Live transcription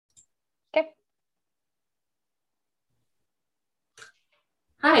Okay.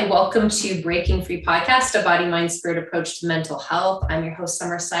 Hi, welcome to Breaking Free Podcast, a body, mind, spirit approach to mental health. I'm your host,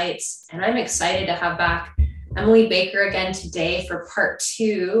 Summer Seitz, and I'm excited to have back Emily Baker again today for part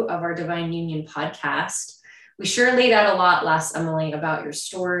 2 of our Divine Union podcast. We sure laid out a lot last, Emily, about your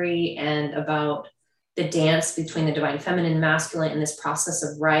story and about the dance between the divine feminine and masculine in this process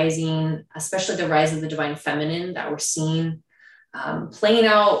of rising, especially the rise of the divine feminine that we're seeing playing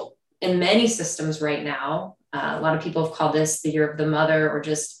out in many systems right now. A lot of people have called this the year of the mother, or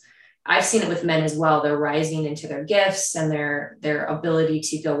just, I've seen it with men as well. They're rising into their gifts and their ability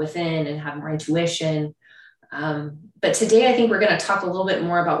to go within and have more intuition. But today I think we're going to talk a little bit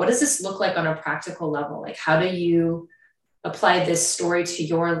more about what does this look like on a practical level? Like, how do you apply this story to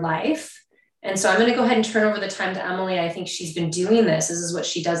your life? And so I'm going to go ahead and turn over the time to Emily. I think she's been doing this. This is what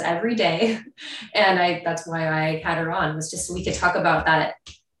she does every day. And that's why I had her on, was just so we could talk about that.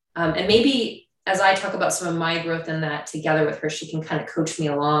 And maybe as I talk about some of my growth in that together with her, she can kind of coach me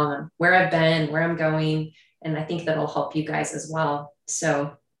along on where I've been, where I'm going. And I think that'll help you guys as well.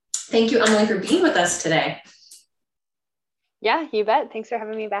 So thank you, Emily, for being with us today. Yeah, you bet. Thanks for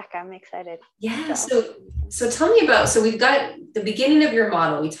having me back. I'm excited. Yeah. So tell me about, so we've got the beginning of your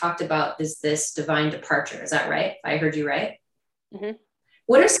model. We talked about this divine departure. Is that right? I heard you right? Mm-hmm.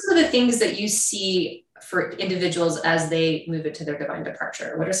 What are some of the things that you see for individuals as they move into their divine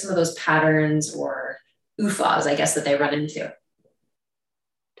departure? What are some of those patterns or UFAs, I guess, that they run into?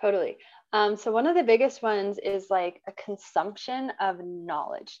 Totally. So one of the biggest ones is like a consumption of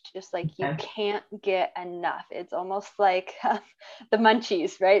knowledge, just like you can't get enough. It's almost like the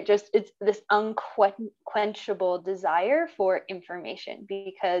munchies, right? Just it's this unquenchable desire for information,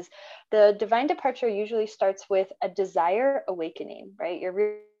 because the divine departure usually starts with a desire awakening, right?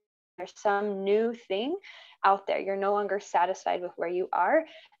 There's some new thing out there. You're no longer satisfied with where you are.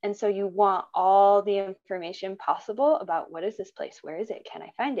 And so you want all the information possible about what is this place? Where is it? Can I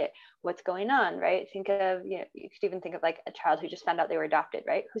find it? What's going on, right? Think of, you could even think of like a child who just found out they were adopted,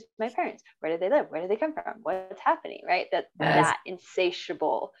 right? Who's my parents? Where do they live? Where do they come from? What's happening, right? That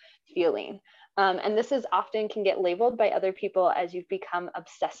insatiable feeling. And this is often can get labeled by other people as you've become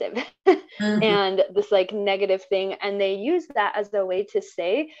obsessive and this like negative thing. And they use that as a way to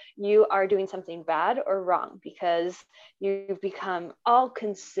say you are doing something bad or wrong because you've become all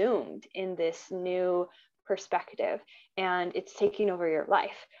consumed in this new perspective and it's taking over your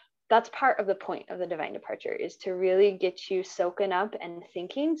life. That's part of the point of the divine departure, is to really get you soaking up and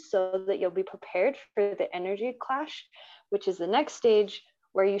thinking so that you'll be prepared for the energy clash, which is the next stage,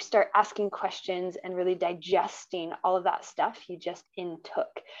 where you start asking questions and really digesting all of that stuff you just intook.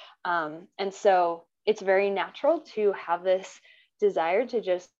 And so it's very natural to have this desire to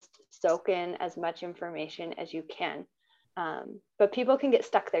just soak in as much information as you can. But people can get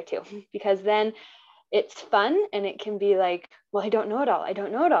stuck there too, because then it's fun and it can be like, well, I don't know it all. I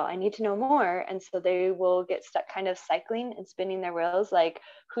don't know it all. I need to know more. And so they will get stuck kind of cycling and spinning their wheels. Like,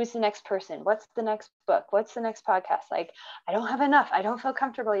 who's the next person? What's the next book? What's the next podcast? Like, I don't have enough. I don't feel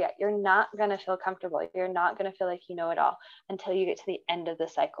comfortable yet. You're not going to feel comfortable. You're not going to feel like you know it all until you get to the end of the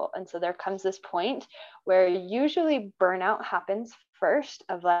cycle. And so there comes this point where usually burnout happens first,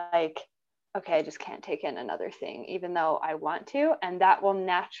 of like, okay, I just can't take in another thing, even though I want to. And that will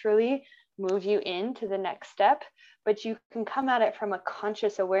naturally move you into the next step, but you can come at it from a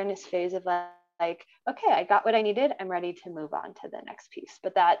conscious awareness phase of like, okay, I got what I needed. I'm ready to move on to the next piece.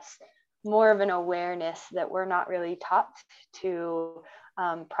 But that's more of an awareness that we're not really taught to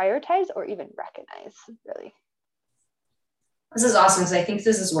prioritize or even recognize, really. This is awesome, because I think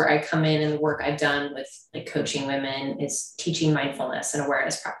this is where I come in, and the work I've done with like coaching women is teaching mindfulness and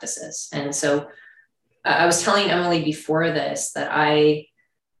awareness practices. And so I was telling Emily before this that I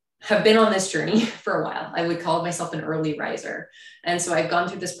have been on this journey for a while. I would call myself an early riser. And so I've gone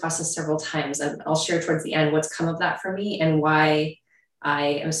through this process several times, and I'll share towards the end what's come of that for me and why I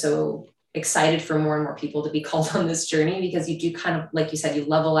am so excited for more and more people to be called on this journey, because you do kind of, like you said, you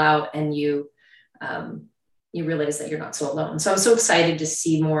level out and you realize that you're not so alone. So I'm so excited to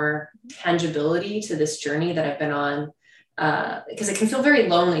see more tangibility to this journey that I've been on, because it can feel very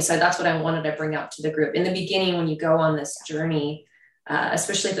lonely. So that's what I wanted to bring out to the group. In the beginning, when you go on this journey,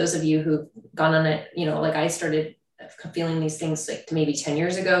 especially those of you who've gone on it, like I started feeling these things like maybe 10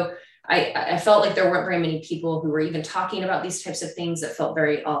 years ago, I felt like there weren't very many people who were even talking about these types of things, that felt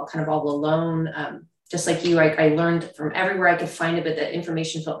very all alone. Just like you, I learned from everywhere I could find it, but the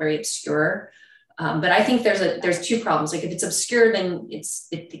information felt very obscure. But I think there's two problems. Like if it's obscure, then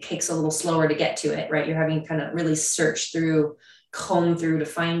it takes a little slower to get to it, right? You're having to kind of really search through, comb through to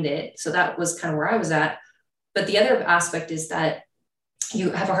find it. So that was kind of where I was at. But the other aspect is that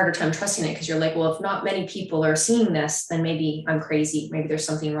you have a harder time trusting it because you're like, well, if not many people are seeing this, then maybe I'm crazy. Maybe there's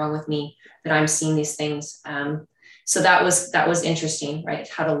something wrong with me that I'm seeing these things. So that was interesting, right?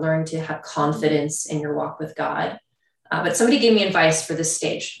 How to learn to have confidence in your walk with God. But somebody gave me advice for this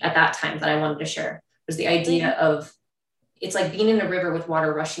stage at that time that I wanted to share, was the idea of, it's like being in a river with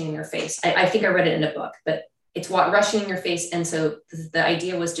water rushing in your face. I think I read it in a book, but it's rushing in your face. And so the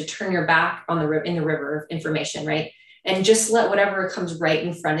idea was to turn your back on in the river of information, right? And just let whatever comes right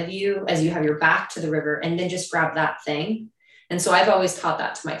in front of you as you have your back to the river, and then just grab that thing. And so I've always taught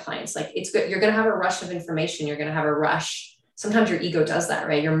that to my clients. Like, it's good. You're going to have a rush of information. You're going to have a rush. Sometimes your ego does that,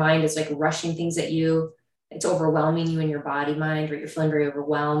 right? Your mind is like rushing things at you. It's overwhelming you in your body mind, or you're feeling very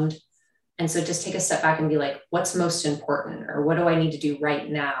overwhelmed. And so just take a step back and be like, what's most important, or what do I need to do right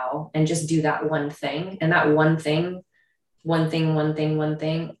now? And just do that one thing. And that one thing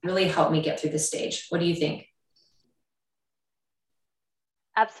really helped me get through this stage. What do you think?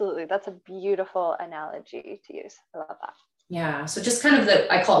 Absolutely. That's a beautiful analogy to use. I love that. Yeah. So just kind of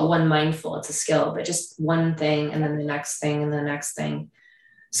I call it one mindful. It's a skill, but just one thing, and then the next thing, and the next thing.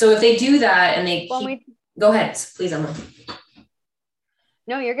 So if they do that and they go ahead, please, Emily.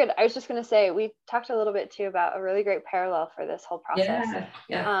 No, you're good. I was just going to say, we talked a little bit too about a really great parallel for this whole process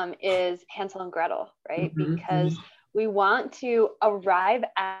is Hansel and Gretel, right? Mm-hmm, because we want to arrive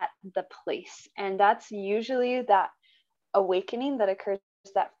at the place. And that's usually that awakening that occurs.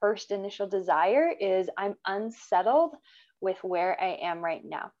 That first initial desire is, I'm unsettled with where I am right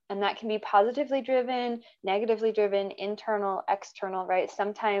now. And that can be positively driven, negatively driven, internal, external, right?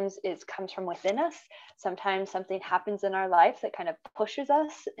 Sometimes it comes from within us. Sometimes something happens in our life that kind of pushes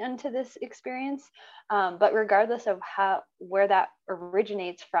us into this experience. But regardless of where that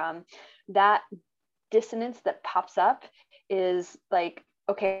originates from, that dissonance that pops up is like,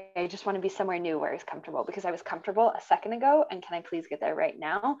 okay, I just want to be somewhere new where it's comfortable, because I was comfortable a second ago, and can I please get there right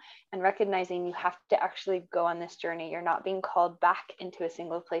now? And recognizing you have to actually go on this journey. You're not being called back into a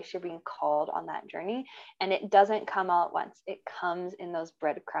single place. You're being called on that journey, and it doesn't come all at once. It comes in those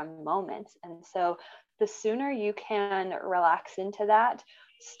breadcrumb moments. And so the sooner you can relax into that,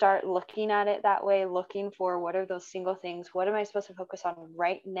 start looking at it that way, looking for what are those single things, what am I supposed to focus on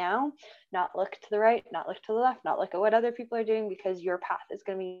right now, not look to the right, not look to the left, not look at what other people are doing, because your path is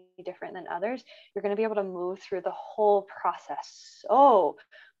going to be different than others. You're going to be able to move through the whole process so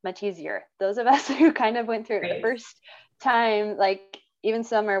much easier. Those of us who kind of went through it the first time, like even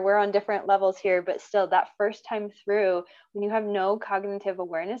we're on different levels here, but still that first time through, when you have no cognitive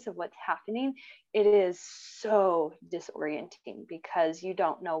awareness of what's happening, it is so disorienting, because you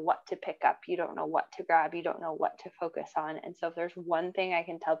don't know what to pick up. You don't know what to grab. You don't know what to focus on. And so if there's one thing I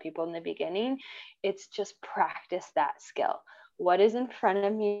can tell people in the beginning, it's just practice that skill. What is in front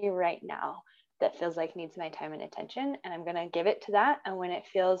of me right now that feels like needs my time and attention? And I'm going to give it to that. And when it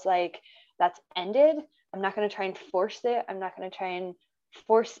feels like that's ended, I'm not going to try and force it. I'm not going to try and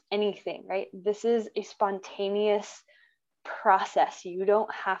force anything, right? This is a spontaneous process. You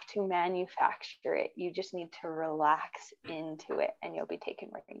don't have to manufacture it. You just need to relax into it, and you'll be taken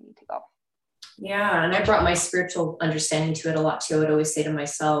where you need to go. Yeah. And I brought my spiritual understanding to it a lot too. I would always say to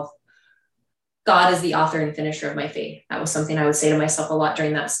myself, God is the author and finisher of my faith. That was something I would say to myself a lot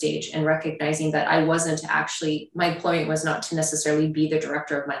during that stage, and recognizing that I wasn't actually, my employment was not to necessarily be the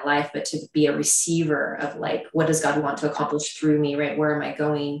director of my life, but to be a receiver of like, what does God want to accomplish through me, right? Where am I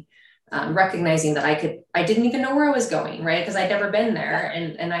going? Recognizing that I didn't even know where I was going, right? Because I'd never been there,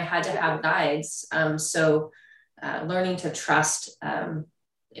 and I had to have guides. So learning to trust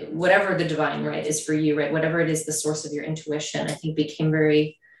whatever the divine, right, is for you, right? Whatever it is, the source of your intuition, I think became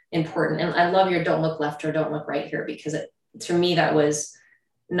very important. And I love your don't look left or don't look right here, because to me, that was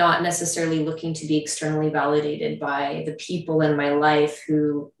not necessarily looking to be externally validated by the people in my life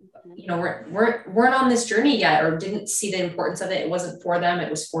who, you know, weren't on this journey yet, or didn't see the importance of it. It wasn't for them, it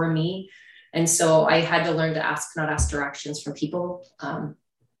was for me. And so I had to learn to not ask directions from people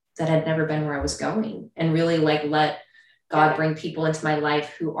that had never been where I was going, and really like let God bring people into my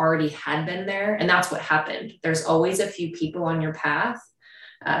life who already had been there. And that's what happened. There's always a few people on your path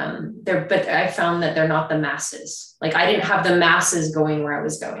but I found that they're not the masses. Like, I didn't have the masses going where I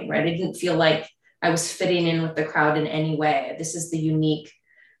was going, right? I didn't feel like I was fitting in with the crowd in any way. This is the unique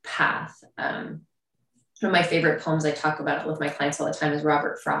path. One of my favorite poems, I talk about it with my clients all the time, is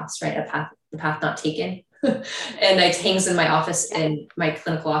Robert Frost, right? The Path Not Taken. And it hangs in my office, in my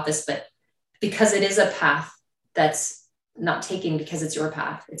clinical office, but because it is a path that's not taken, because it's your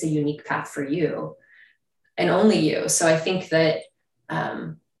path, it's a unique path for you and only you. So I think that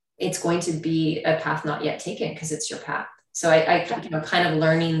it's going to be a path not yet taken, because it's your path. So I kind of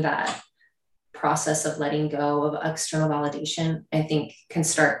learning that process of letting go of external validation, I think, can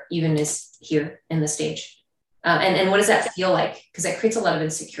start even as here in the stage. And what does that feel like? Because it creates a lot of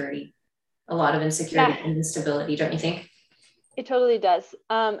insecurity Yeah, and instability, don't you think? it totally does.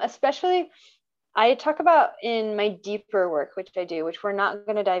 Especially I talk about in my deeper work, which I do, which we're not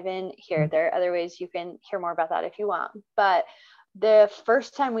going to dive in here. There are other ways you can hear more about that if you want. But the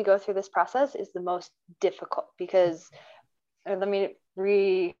first time we go through this process is the most difficult because, let me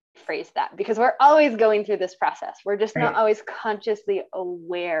rephrase that, because we're always going through this process. We're just not always consciously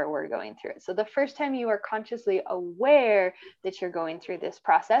aware we're going through it. So the first time you are consciously aware that you're going through this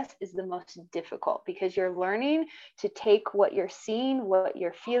process is the most difficult, because you're learning to take what you're seeing, what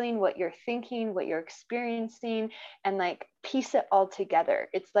you're feeling, what you're thinking, what you're experiencing, and like piece it all together.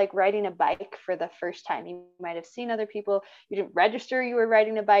 It's like riding a bike for the first time. You might have seen other people, you didn't register you were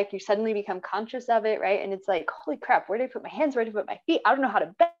riding a bike, you suddenly become conscious of it, right? And it's like, holy crap, where did I put my hands, where did I put my feet? I don't know how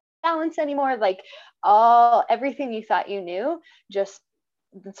to balance anymore. Like everything you thought you knew, just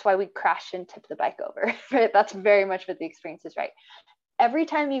that's why we crash and tip the bike over, right? That's very much what the experience is, right? Every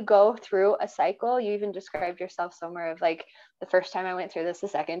time you go through a cycle, you even described yourself somewhere of like, the first time I went through this, the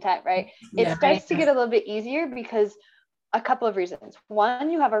second time, right? It starts to get a little bit easier because a couple of reasons.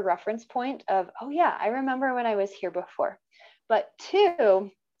 One, you have a reference point of, oh yeah, I remember when I was here before. But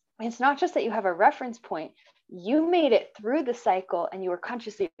two, it's not just that you have a reference point, you made it through the cycle and you were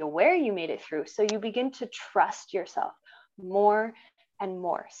consciously aware you made it through. So you begin to trust yourself more and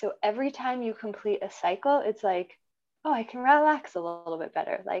more. So every time you complete a cycle, it's like, oh, I can relax a little bit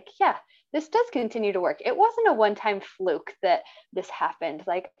better. Like, yeah, this does continue to work. It wasn't a one-time fluke that this happened.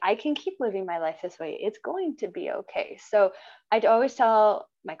 Like, I can keep living my life this way. It's going to be okay. So I'd always tell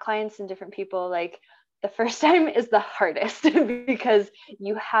my clients and different people, like, the first time is the hardest because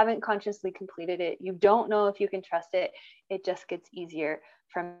you haven't consciously completed it. You don't know if you can trust it. It just gets easier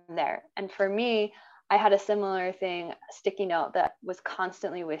from there. And for me, I had a similar thing, a sticky note that was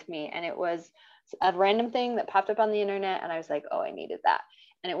constantly with me. And it was a random thing that popped up on the internet. And I was like, oh, I needed that.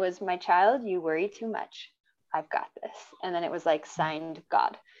 And it was, my child, you worry too much. I've got this. And then it was like signed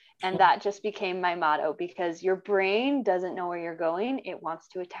God. And that just became my motto, because your brain doesn't know where you're going. It wants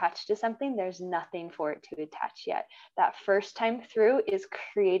to attach to something. There's nothing for it to attach yet. That first time through is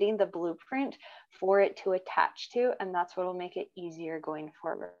creating the blueprint for it to attach to. And that's what will make it easier going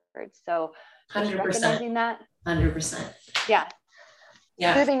forward. So 100%. recognizing that. 100%. Yeah.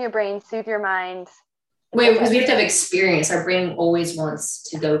 Yeah. Soothing your brain, soothe your mind. Wait, because we have to have experience. Our brain always wants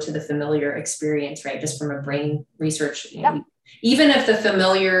to go to the familiar experience, right? Just from a brain research, even if the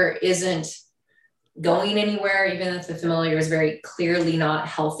familiar isn't going anywhere, even if the familiar is very clearly not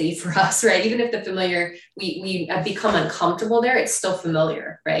healthy for us, right? Even if the familiar, we have become uncomfortable there, it's still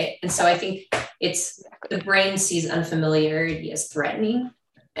familiar, right? And so I think it's the brain sees unfamiliarity as threatening.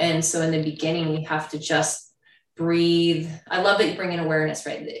 And so in the beginning, we have to just breathe. I love that you bring in awareness,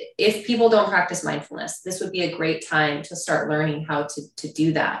 right? If people don't practice mindfulness, this would be a great time to start learning how to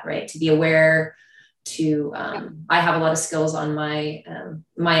do that, right? To be aware, I have a lot of skills on my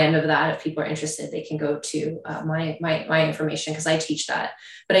end of that. If people are interested, they can go to my information, because I teach that.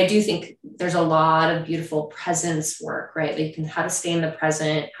 But I do think there's a lot of beautiful presence work, right? Like, how to stay in the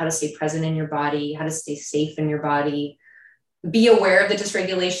present, how to stay present in your body, how to stay safe in your body, be aware of the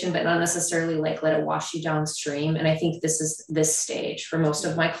dysregulation, but not necessarily like let it wash you downstream. And I think this is this stage for most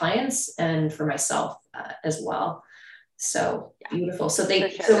of my clients and for myself as well. So beautiful. So they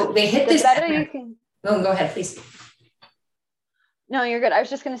hit this. Better you can. Oh, go ahead, please. No, you're good. I was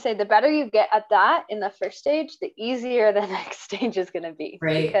just going to say, the better you get at that in the first stage, the easier the next stage is going to be.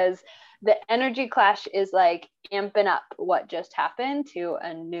 Right. Because the energy clash is like amping up what just happened to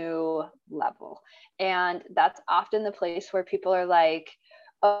a new level. And that's often the place where people are like,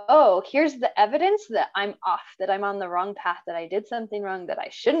 oh, here's the evidence that I'm off, that I'm on the wrong path, that I did something wrong, that I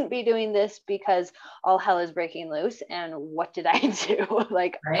shouldn't be doing this because all hell is breaking loose. And what did I do?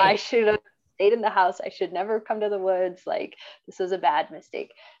 Like, right. I should have stayed in the house. I should never come to the woods. Like, this was a bad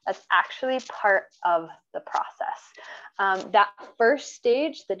mistake. That's actually part of the process. That first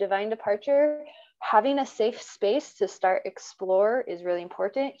stage, the divine departure, having a safe space to start explore is really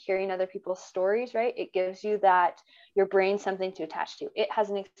important. Hearing other people's stories, right? It gives you that, your brain, something to attach to. It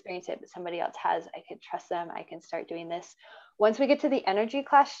hasn't experienced it, but somebody else has. I can trust them. I can start doing this. Once we get to the energy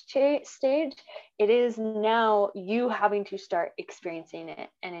clash stage, it is now you having to start experiencing it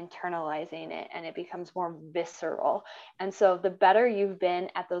and internalizing it, and it becomes more visceral. And so the better you've been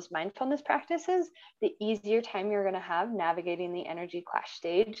at those mindfulness practices, the easier time you're going to have navigating the energy clash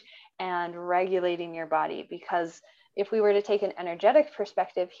stage and regulating your body. Because if we were to take an energetic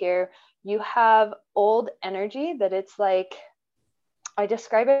perspective here, you have old energy that it's like, I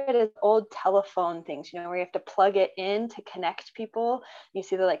describe it as old telephone things, where you have to plug it in to connect people. You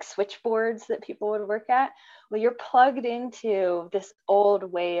see the like switchboards that people would work at. Well, you're plugged into this old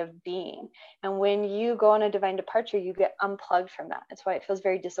way of being. And when you go on a divine departure, you get unplugged from that. That's why it feels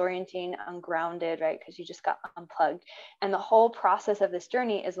very disorienting, ungrounded, right? Because you just got unplugged. And the whole process of this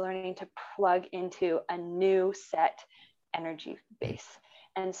journey is learning to plug into a new set energy base.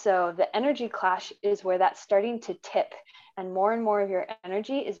 And so the energy clash is where that's starting to tip, and more of your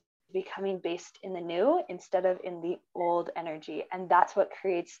energy is becoming based in the new instead of in the old energy. And that's what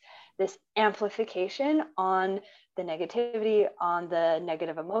creates this amplification on the negativity, on the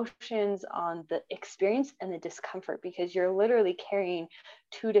negative emotions, on the experience and the discomfort, because you're literally carrying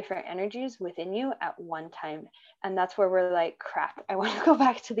two different energies within you at one time. And that's where we're like, crap, I want to go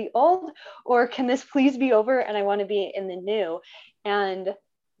back to the old, or can this please be over and I want to be in the new? And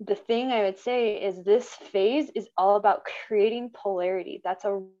the thing I would say is this phase is all about creating polarity. That's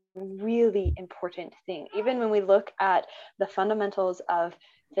a really important thing. Even when we look at the fundamentals of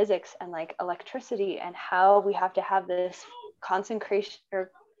physics and like electricity and how we have to have this concentration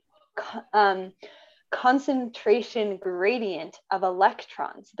or concentration gradient of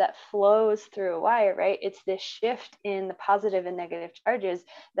electrons that flows through a wire, right? It's this shift in the positive and negative charges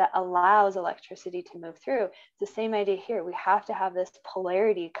that allows electricity to move through. It's the same idea here. We have to have this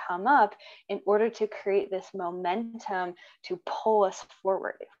polarity come up in order to create this momentum to pull us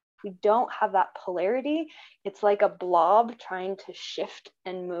forward. If we don't have that polarity, it's like a blob trying to shift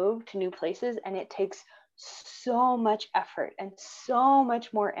and move to new places, and it takes so much effort and so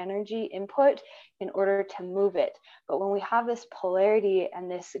much more energy input in order to move it. But when we have this polarity and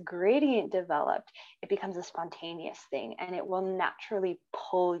this gradient developed, it becomes a spontaneous thing and it will naturally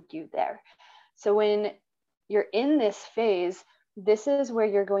pull you there. So when you're in this phase, this is where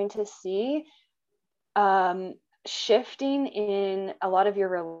you're going to see shifting in a lot of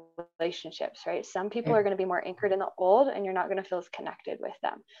your relationships, right? Some people are going to be more anchored in the old and you're not going to feel as connected with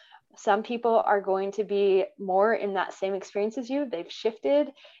them. Some people are going to be more in that same experience as you. They've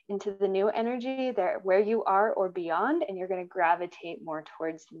shifted into the new energy. They're where you are or beyond, and you're going to gravitate more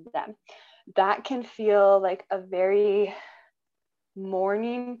towards them. That can feel like a very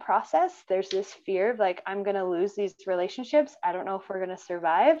mourning process. There's this fear of like, I'm going to lose these relationships. I don't know if we're going to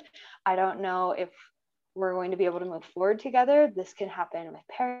survive. I don't know if we're going to be able to move forward together. This can happen with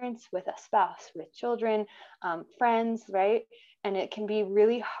parents, with a spouse, with children, friends, right? And it can be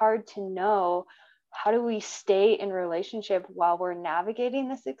really hard to know, how do we stay in relationship while we're navigating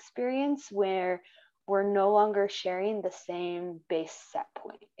this experience where we're no longer sharing the same base set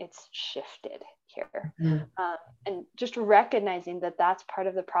point. It's shifted here. And just recognizing that that's part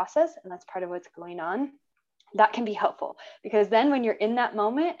of the process and that's part of what's going on. That can be helpful, because then when you're in that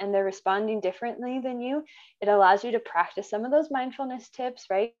moment and they're responding differently than you, it allows you to practice some of those mindfulness tips,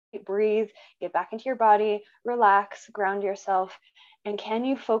 right? Breathe, get back into your body, relax, ground yourself. And can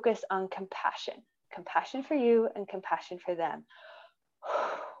you focus on compassion for you and compassion for them?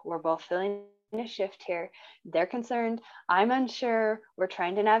 We're both feeling a shift here. They're concerned. I'm unsure. We're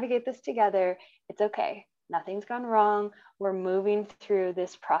trying to navigate this together. It's okay. Nothing's gone wrong. We're moving through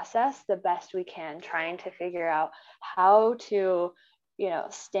this process the best we can, trying to figure out how to,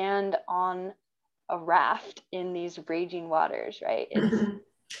 stand on a raft in these raging waters, right?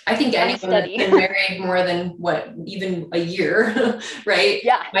 I think anyone that's been married more than even a year, right?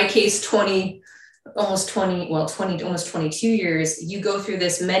 Yeah. My case, almost 22 years, you go through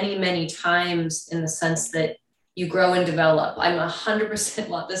this many, many times in the sense that you grow and develop. I'm 100%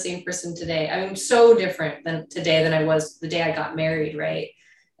 not the same person today. I'm so different than today than I was the day I got married, right?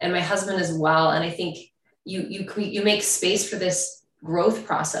 And my husband as well. And I think you make space for this growth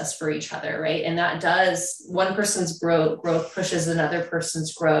process for each other, right? And that does, one person's growth pushes another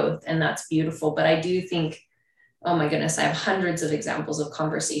person's growth, and that's beautiful. But I do think, oh my goodness, I have hundreds of examples of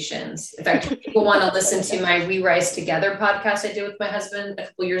conversations. In fact, if people want to listen to my We Rise Together podcast I did with my husband a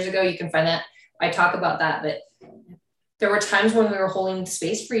couple years ago, you can find that. I talk about that, but there were times when we were holding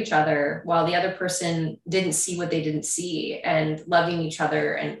space for each other while the other person didn't see what they didn't see, and loving each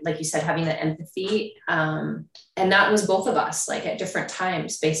other. And like you said, having that empathy. And that was both of us, like at different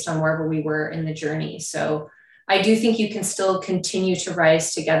times based on wherever we were in the journey. So I do think you can still continue to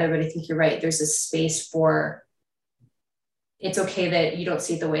rise together, but I think you're right. There's a space for, it's okay that you don't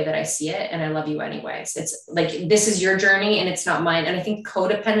see it the way that I see it, and I love you anyways. It's like, this is your journey and it's not mine. And I think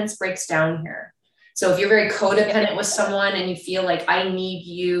codependence breaks down here. So if you're very codependent with someone and you feel like, I need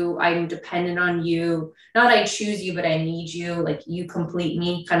you, I'm dependent on you, not I choose you, but I need you, like you complete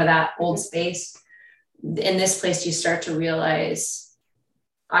me, kind of that old space. In this place, you start to realize,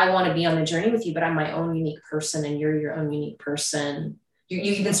 I want to be on the journey with you, but I'm my own unique person and you're your own unique person.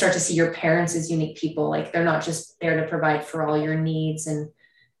 you even start to see your parents as unique people. Like they're not just there to provide for all your needs, and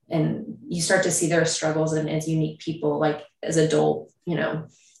you start to see their struggles and as unique people, like as adult,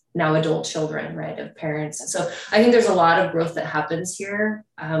 now adult children, right, of parents. So I think there's a lot of growth that happens here,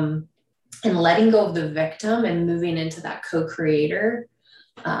 and letting go of the victim and moving into that co-creator,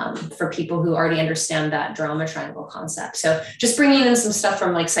 for people who already understand that drama triangle concept. So just bringing in some stuff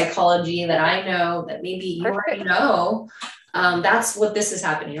from like psychology that I know that maybe you already know. That's what this is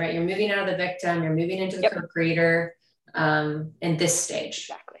happening, right? You're moving out of the victim, you're moving into the co-creator, in this stage.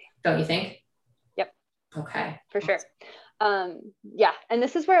 Exactly. Don't you think? Yep. Okay. For sure. Yeah. And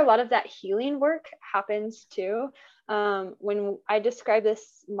this is where a lot of that healing work happens too. When I describe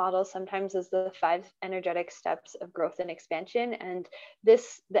this model sometimes as the 5 energetic steps of growth and expansion, and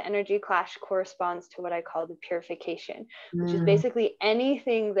the energy clash corresponds to what I call the purification, which is basically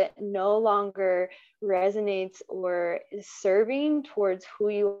anything that no longer resonates or is serving towards who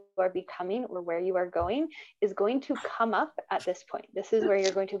you are becoming or where you are going is going to come up at this point. This is where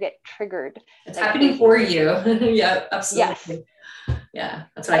you're going to get triggered. It's happening for you. Yeah, absolutely. Yes. Yeah,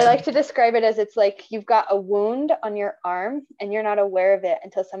 that's what I like to describe it as it's like you've got a wound on your arm and you're not aware of it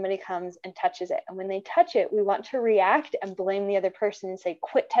until somebody comes and touches it. And when they touch it, we want to react and blame the other person and say,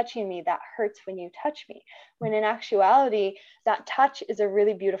 quit touching me. That hurts when you touch me. When in actuality, that touch is a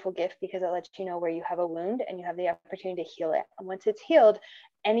really beautiful gift because it lets you know where you have a wound and you have the opportunity to heal it. And once it's healed,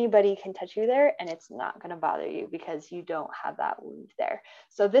 anybody can touch you there and it's not going to bother you because you don't have that wound there.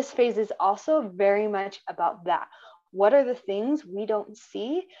 So this phase is also very much about that. What are the things we don't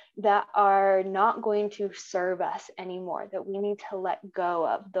see that are not going to serve us anymore, that we need to let go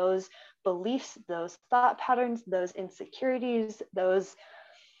of? Those beliefs, those thought patterns, those insecurities, those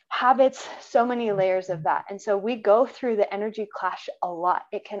habits, so many layers of that. And so we go through the energy clash a lot.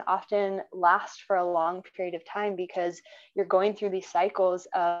 It can often last for a long period of time because you're going through these cycles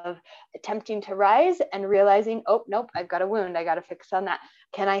of attempting to rise and realizing, oh, nope, I've got a wound. I got to fix on that.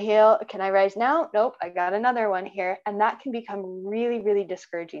 Can I heal? Can I rise now? Nope, I got another one here. And that can become really, really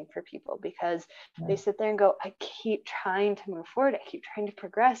discouraging for people because they sit there and go, I keep trying to move forward. I keep trying to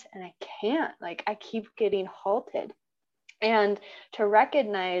progress and I can't. Like I keep getting halted. And to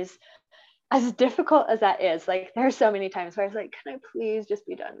recognize, as difficult as that is, like there are so many times where I was like, can I please just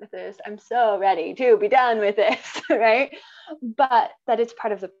be done with this? I'm so ready to be done with this, right? But that it's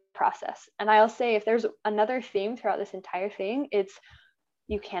part of the process. And I'll say if there's another theme throughout this entire thing, it's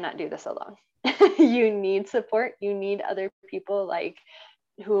you cannot do this alone. You need support. You need other people like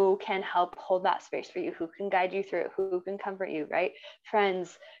who can help hold that space for you, who can guide you through it, who can comfort you, right?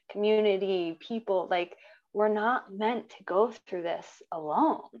 Friends, community, people, like we're not meant to go through this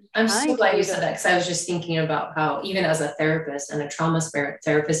alone. I'm so glad you said that because I was just thinking about how even as a therapist and a trauma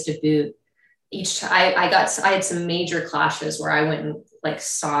therapist to boot, I had some major clashes where I went and like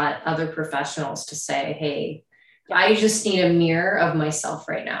sought other professionals to say, hey, I just need a mirror of myself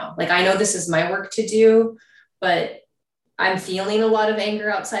right now. Like I know this is my work to do, but I'm feeling a lot of anger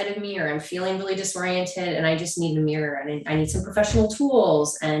outside of me, or I'm feeling really disoriented, and I just need a mirror and I need some professional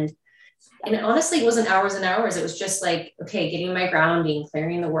tools. And honestly, it wasn't hours and hours. It was just like, okay, getting my grounding,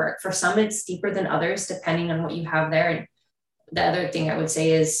 clearing the work. For some, it's deeper than others, depending on what you have there. And the other thing I would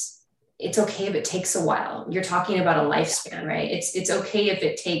say is it's okay if it takes a while. You're talking about a lifespan, right? It's okay if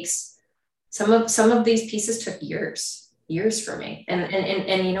it takes some of these pieces took years for me.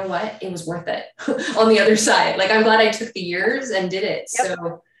 And you know what? It was worth it on the other side. Like, I'm glad I took the years and did it. Yep.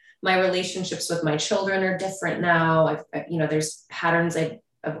 So my relationships with my children are different now. There's patterns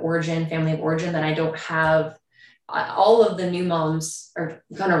of origin, family of origin that I don't have. All of the new moms are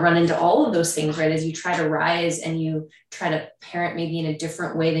going to run into all of those things, right? As you try to rise and you try to parent maybe in a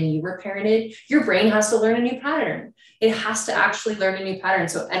different way than you were parented, your brain has to learn a new pattern. It has to actually learn a new pattern.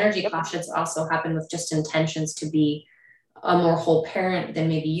 So energy clashes also happen with just intentions to be a more whole parent than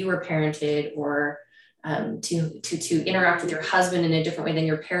maybe you were parented, or to interact with your husband in a different way than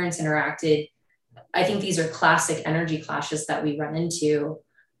your parents interacted. I think these are classic energy clashes that we run into.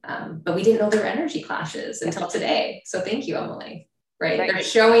 But we didn't know there were energy clashes until today. So thank you, Emily. Right. They're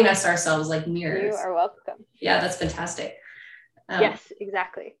showing us ourselves like mirrors. You are welcome. Yeah, that's fantastic. Yes,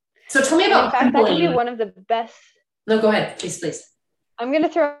 exactly. So tell me about, in fact, that could be one of the best. No, go ahead, please. I'm going to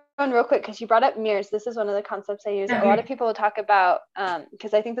throw in real quick because you brought up mirrors. This is one of the concepts I use. A lot of people will talk about,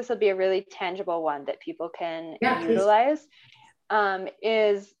 because I think this will be a really tangible one that people can utilize,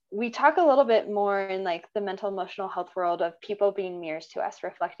 is we talk a little bit more in like the mental emotional health world of people being mirrors to us,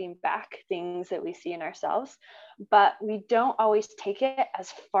 reflecting back things that we see in ourselves, but we don't always take it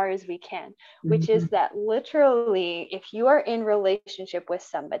as far as we can, which is that literally if you are in relationship with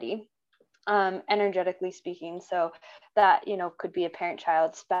somebody energetically speaking. So that, could be a parent,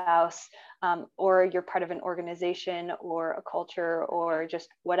 child, spouse, or you're part of an organization or a culture or just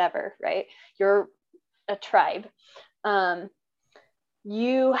whatever, right? You're a tribe.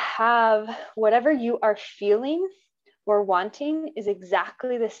 You have whatever you are feeling or wanting is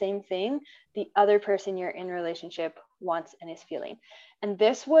exactly the same thing the other person you're in relationship wants and is feeling. And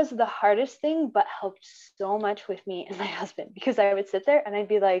this was the hardest thing, but helped so much with me and my husband, because I would sit there and I'd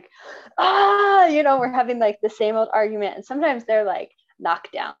be like, we're having like the same old argument. And sometimes they're like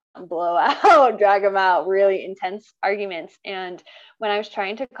knock down, blow out, drag them out, really intense arguments. And when I was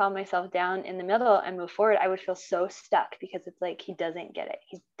trying to calm myself down in the middle and move forward, I would feel so stuck, because it's like, he doesn't get it.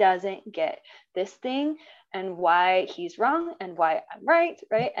 He doesn't get this thing and why he's wrong and why I'm right.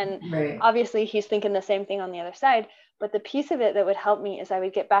 And obviously he's thinking the same thing on the other side. But the piece of it that would help me is I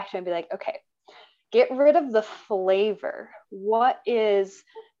would get back to him and be like, okay, get rid of the flavor. What is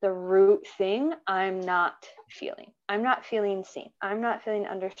the root thing I'm not feeling? I'm not feeling seen. I'm not feeling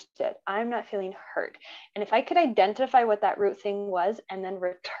understood. I'm not feeling heard. And if I could identify what that root thing was and then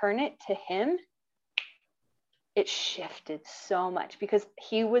return it to him, it shifted so much, because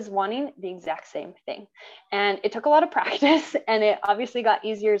he was wanting the exact same thing. And it took a lot of practice, and it obviously got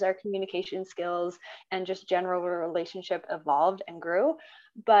easier as our communication skills and just general relationship evolved and grew.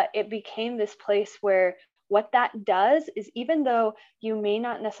 But it became this place where what that does is, even though you may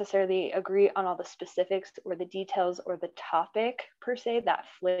not necessarily agree on all the specifics or the details or the topic per se, that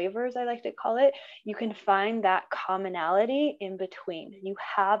flavors, I like to call it, you can find that commonality in between. You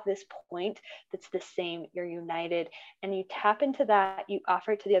have this point that's the same, you're united, and you tap into that, you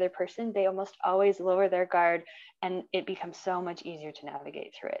offer it to the other person, they almost always lower their guard, and it becomes so much easier to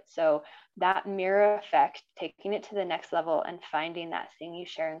navigate through it. So that mirror effect, taking it to the next level and finding that thing you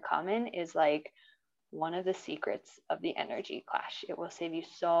share in common, is like one of the secrets of the energy clash. It will save you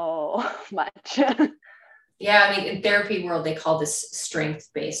so much. Yeah, I mean, in therapy world, they call this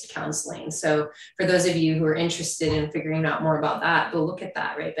strength-based counseling. So for those of you who are interested in figuring out more about that, go look at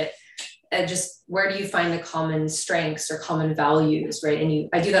that, right? But just where do you find the common strengths or common values, right? And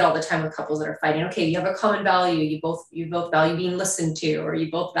I do that all the time with couples that are fighting. Okay, you have a common value. You both value being listened to, or you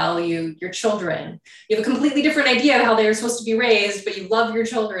both value your children. You have a completely different idea of how they're supposed to be raised, but you love your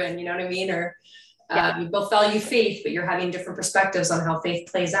children. You know what I mean? Or you both value faith, but you're having different perspectives on how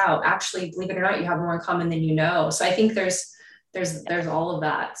faith plays out. Actually, believe it or not, you have more in common than you know. So I think there's all of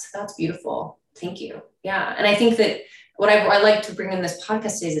that. So that's beautiful. Thank you. Yeah. And I think that what I like to bring in this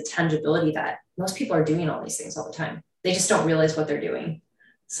podcast today is a tangibility that most people are doing all these things all the time. They just don't realize what they're doing.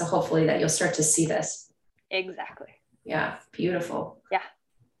 So hopefully that you'll start to see this. Exactly. Yeah. Beautiful. Yeah.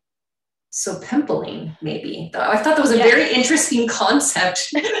 So pimpling, maybe. I thought that was a very interesting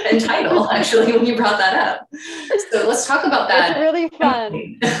concept and title, actually, when you brought that up. So let's talk about that. It's really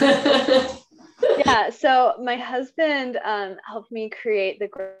fun. Yeah. So my husband helped me create the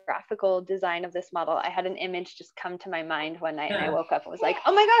graphical design of this model. I had an image just come to my mind one night, and I woke up and was like,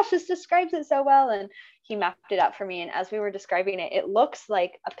 oh my gosh, this describes it so well. And he mapped it out for me. And as we were describing it, it looks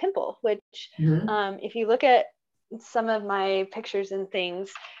like a pimple, which if you look at some of my pictures and things,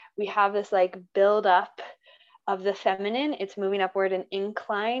 we have this like build up of the feminine. It's moving upward an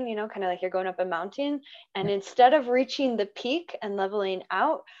incline, kind of like you're going up a mountain. And instead of reaching the peak and leveling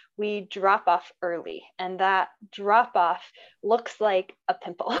out, we drop off early. And that drop off looks like a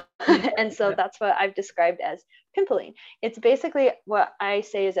pimple. And so that's what I've described as pimpling. It's basically what I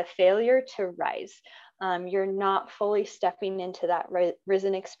say is a failure to rise. You're not fully stepping into that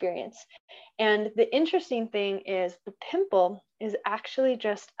risen experience. And the interesting thing is the pimple is actually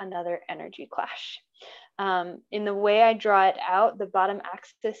just another energy clash. In the way I draw it out, the bottom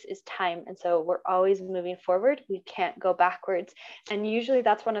axis is time. And so we're always moving forward. We can't go backwards. And usually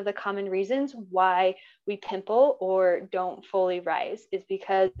that's one of the common reasons why we pimple or don't fully rise, is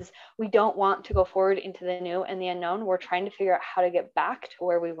because we don't want to go forward into the new and the unknown. We're trying to figure out how to get back to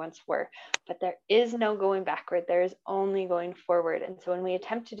where we once were. But there is no going backward. There is only going forward. And so when we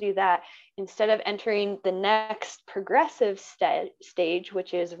attempt to do that, instead of entering the next progressive stage,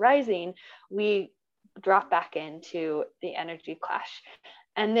 which is rising, we drop back into the energy clash.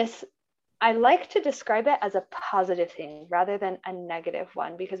 And this, I like to describe it as a positive thing rather than a negative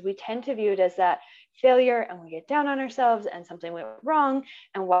one, because we tend to view it as that failure and we get down on ourselves and something went wrong.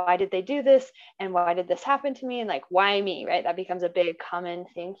 And why did they do this? And why did this happen to me? And like, why me, right? That becomes a big common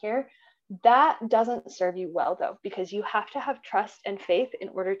thing here. That doesn't serve you well, though, because you have to have trust and faith in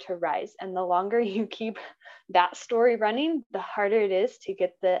order to rise. And the longer you keep that story running, the harder it is to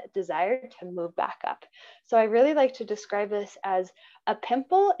get the desire to move back up. So I really like to describe this as a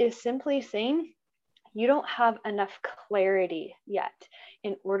pimple is simply saying, you don't have enough clarity yet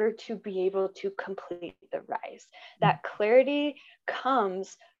in order to be able to complete the rise. That clarity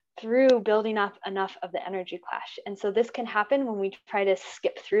comes through building up enough of the energy clash. And so this can happen when we try to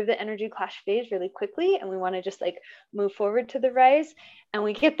skip through the energy clash phase really quickly and we want to just like move forward to the rise, and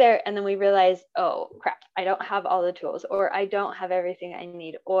we get there and then we realize, oh crap, I don't have all the tools, or I don't have everything I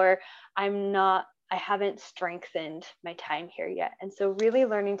need, or I haven't strengthened my time here yet. And so really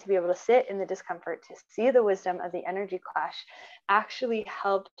learning to be able to sit in the discomfort, to see the wisdom of the energy clash, actually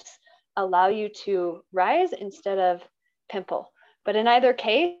helps allow you to rise instead of pimple. But in either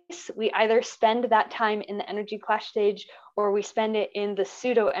case, we either spend that time in the energy clash stage or we spend it in the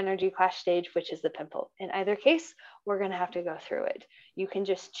pseudo energy clash stage, which is the pimple. In either case, we're going to have to go through it. You can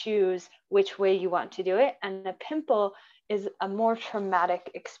just choose which way you want to do it. And the pimple is a more traumatic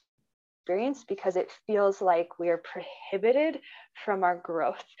experience because it feels like we are prohibited from our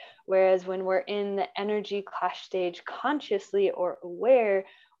growth. Whereas when we're in the energy clash stage consciously or aware,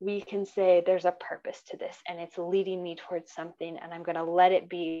 we can say there's a purpose to this and it's leading me towards something, and I'm going to let it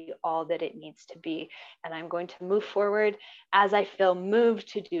be all that it needs to be. And I'm going to move forward as I feel moved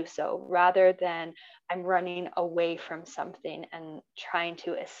to do so, rather than I'm running away from something and trying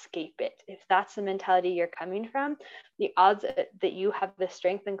to escape it. If that's the mentality you're coming from, the odds that you have the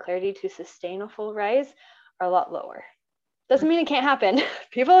strength and clarity to sustain a full rise are a lot lower. Doesn't mean it can't happen.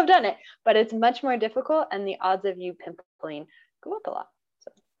 People have done it, but it's much more difficult, and the odds of you pimpling go up a lot.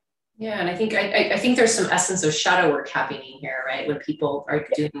 Yeah, and I think there's some essence of shadow work happening here, right? When people are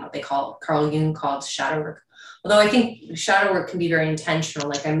doing what they call, Carl Jung called shadow work. Although I think shadow work can be very intentional,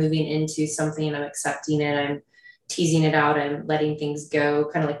 like I'm moving into something, I'm accepting it, I'm teasing it out, I'm letting things go,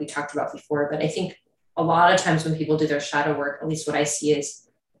 kind of like we talked about before. But I think a lot of times when people do their shadow work, at least what I see is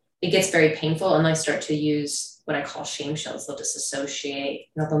it gets very painful and they start to use what I call shame shells. They'll disassociate,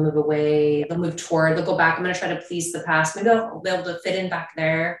 they'll move away, they'll move toward, they'll go back. I'm going to try to please the past. Maybe I'll be able to fit in back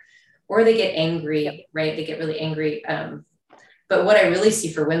there. Or they get angry, right? They get really angry. But what I really see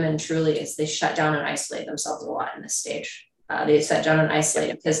for women truly is they shut down and isolate themselves a lot in this stage. They shut down and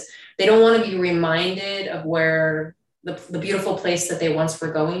isolate because they don't want to be reminded of where the beautiful place that they once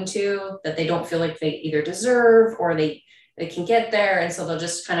were going to, that they don't feel like they either deserve or they can get there. And so they'll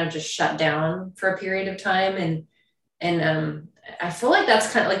just kind of just shut down for a period of time. And I feel like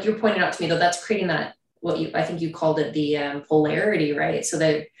that's kind of like you're pointing out to me, though, that's creating that, I think you called it the polarity, right? So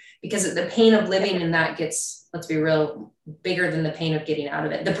that, because the pain of living in that gets, let's be real, bigger than the pain of getting out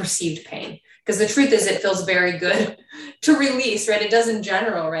of it, the perceived pain. Because the truth is it feels very good to release, right? It does in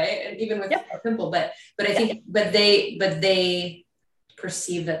general, right? And even with a pimple, but I think, but they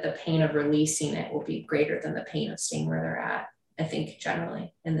perceive that the pain of releasing it will be greater than the pain of staying where they're at, I think,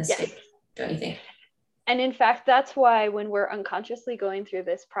 generally in this state, don't you think? And in fact, that's why when we're unconsciously going through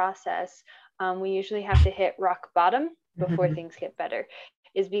this process, we usually have to hit rock bottom before things get better,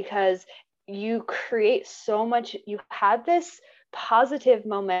 is because you create so much, you had this positive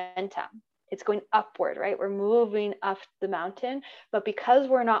momentum. It's going upward, right? We're moving up the mountain, but because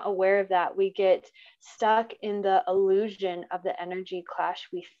we're not aware of that, we get stuck in the illusion of the energy clash.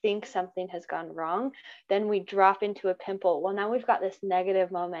 We think something has gone wrong. Then we drop into a pimple. Well, now we've got this negative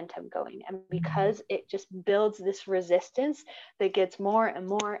momentum going. And because it just builds this resistance that gets more and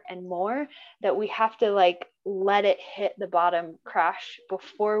more and more, that we have to like let it hit the bottom crash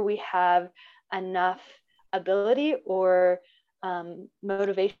before we have enough ability or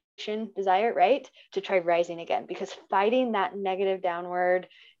motivation, desire, right, to try rising again, because fighting that negative downward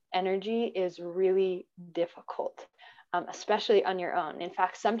energy is really difficult, especially on your own. In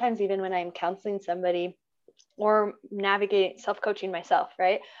fact, sometimes even when I'm counseling somebody or navigating self-coaching myself,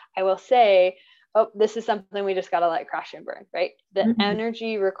 right, I will say, oh, this is something we just got to let crash and burn, right? The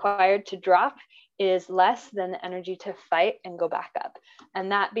energy required to drop is less than the energy to fight and go back up.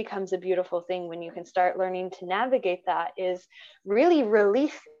 And that becomes a beautiful thing when you can start learning to navigate that. Is really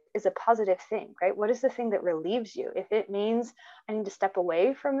relief is a positive thing, right? What is the thing that relieves you? If it means I need to step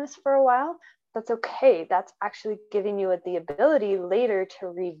away from this for a while, that's okay. That's actually giving you the ability later to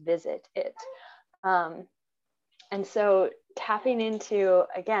revisit it. And so tapping into,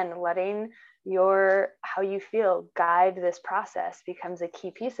 again, letting how you feel guide this process becomes a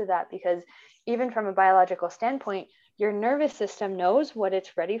key piece of that, because even from a biological standpoint, your nervous system knows what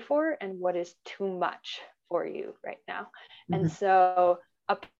it's ready for and what is too much for you right now. And so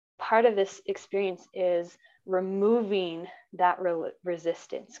a part of this experience is removing that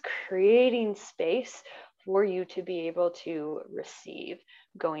resistance, creating space for you to be able to receive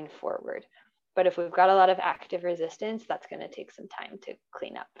going forward. But if we've got a lot of active resistance, that's going to take some time to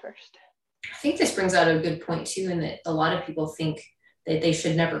clean up first. I think this brings out a good point too, in that a lot of people think they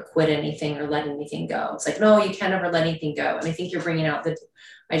should never quit anything or let anything go. It's like, no, you can't ever let anything go. And I think you're bringing out that.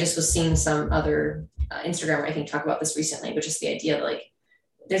 I just was seeing some other Instagram, I think, talk about this recently, but just the idea that like,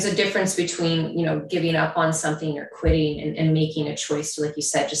 there's a difference between, you know, giving up on something or quitting and making a choice to, like you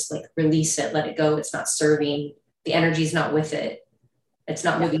said, just like release it, let it go. It's not serving, the energy's not with it. It's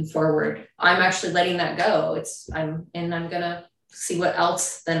not moving forward. I'm actually letting that go. I'm gonna see what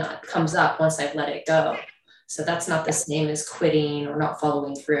else then comes up once I've let it go. So that's not the same as quitting or not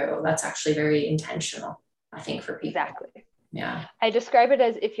following through. That's actually very intentional, I think, for people. Exactly. Yeah. I describe it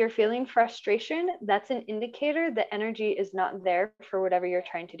as if you're feeling frustration, that's an indicator the energy is not there for whatever you're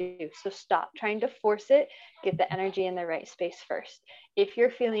trying to do. So stop trying to force it, get the energy in the right space first. If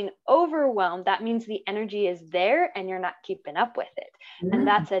you're feeling overwhelmed, that means the energy is there and you're not keeping up with it. Mm-hmm. And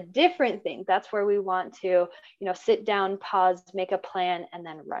that's a different thing. That's where we want to, you know, sit down, pause, make a plan, and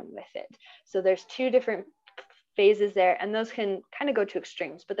then run with it. So there's two different phases there, and those can kind of go to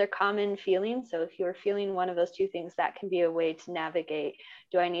extremes, but they're common feelings. So if you're feeling one of those two things, that can be a way to navigate,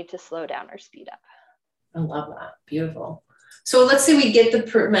 do I need to slow down or speed up? I love that. Beautiful. So let's say we get the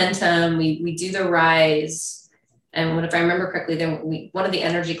momentum, we do the rise, and if I remember correctly, then one of the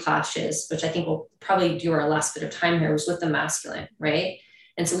energy clashes, which I think we'll probably do our last bit of time here, was with the masculine, right?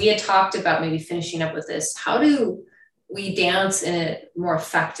 And so we had talked about maybe finishing up with this. How do we dance in a more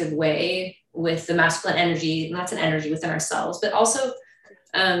effective way with the masculine energy? And that's an energy within ourselves, but also,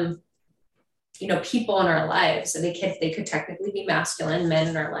 you know, people in our lives. So they could technically be masculine, men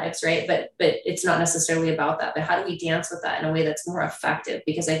in our lives, right? But it's not necessarily about that. But how do we dance with that in a way that's more effective?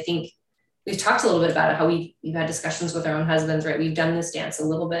 Because I think we've talked a little bit about it, how we've had discussions with our own husbands, right? We've done this dance a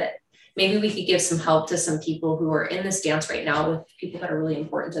little bit. Maybe we could give some help to some people who are in this dance right now with people that are really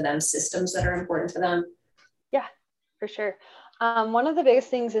important to them, systems that are important to them. Yeah, for sure. One of the biggest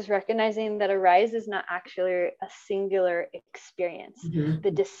things is recognizing that a rise is not actually a singular experience. Mm-hmm.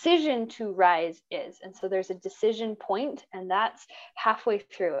 The decision to rise is. And so there's a decision point, and that's halfway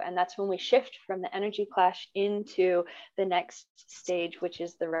through. And that's when we shift from the energy clash into the next stage, which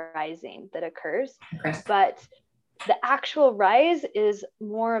is the rising that occurs. Okay. But the actual rise is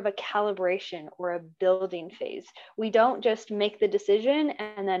more of a calibration or a building phase. We don't just make the decision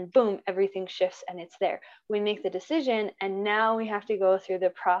and then boom, everything shifts and it's there. We make the decision and now we have to go through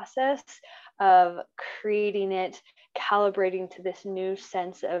the process of creating it, calibrating to this new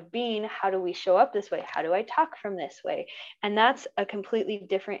sense of being. How do we show up this way? How do I talk from this way? And that's a completely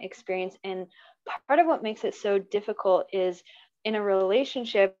different experience. And part of what makes it so difficult is in a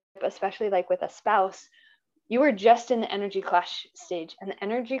relationship, especially like with a spouse, you were just in the energy clash stage, and the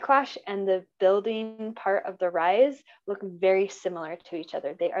energy clash and the building part of the rise look very similar to each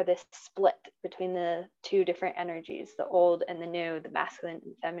other. They are this split between the two different energies, the old and the new, the masculine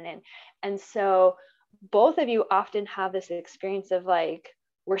and feminine. And so both of you often have this experience of like,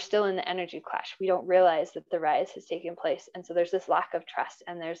 we're still in the energy clash. We don't realize that the rise has taken place. And so there's this lack of trust,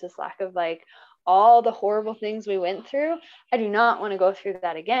 and there's this lack of like all the horrible things we went through. I do not want to go through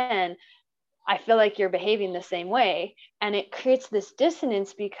that again. I feel like you're behaving the same way. And it creates this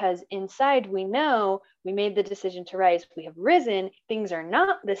dissonance because inside we know we made the decision to rise. We have risen. Things are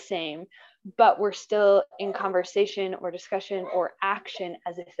not the same, but we're still in conversation or discussion or action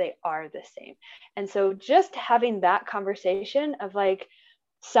as if they are the same. And so just having that conversation of like,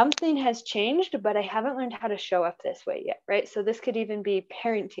 something has changed, but I haven't learned how to show up this way yet, right? So this could even be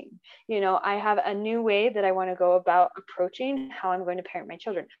parenting. You know, I have a new way that I want to go about approaching how I'm going to parent my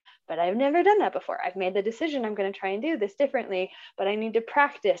children, but I've never done that before. I've made the decision I'm going to try and do this differently, but I need to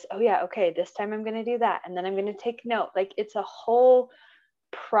practice. Oh yeah, okay, this time I'm going to do that. And then I'm going to take note. Like it's a whole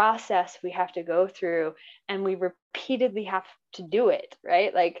process we have to go through, and we repeatedly have to do it,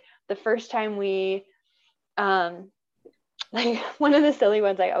 right? Like the first time we, like one of the silly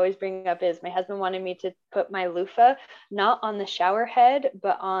ones I always bring up is my husband wanted me to put my loofah not on the shower head,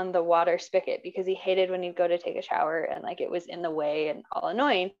 but on the water spigot, because he hated when he'd go to take a shower and like it was in the way and all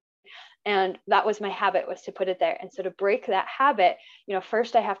annoying. And that was my habit, was to put it there. And so to break that habit, you know,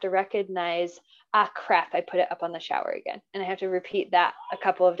 first I have to recognize, crap, I put it up on the shower again. And I have to repeat that a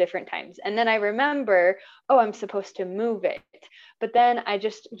couple of different times. And then I remember, oh, I'm supposed to move it. But then I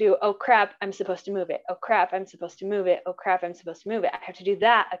just do, oh crap, I'm supposed to move it. Oh crap, I'm supposed to move it. Oh crap, I'm supposed to move it. I have to do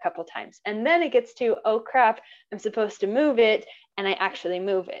that a couple times. And then it gets to, oh crap, I'm supposed to move it. And I actually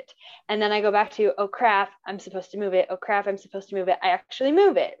move it. And then I go back to, oh crap, I'm supposed to move it. Oh crap, I'm supposed to move it. I actually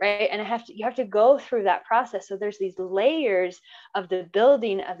move it, right? And you have to go through that process. So there's these layers of the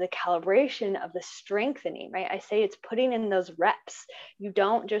building, of the calibration, of the strengthening, right? I say it's putting in those reps. You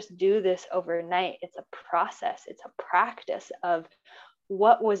don't just do this overnight. It's a process. It's a practice of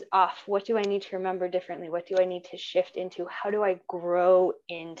what was off? What do I need to remember differently? What do I need to shift into? How do I grow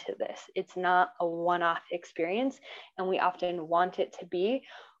into this? It's not a one-off experience, and we often want it to be,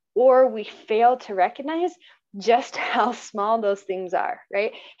 or we fail to recognize just how small those things are,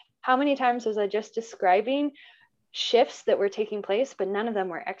 right? How many times was I just describing shifts that were taking place, but none of them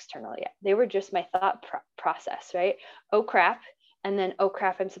were external yet. They were just my thought process, right? Oh crap. And then, oh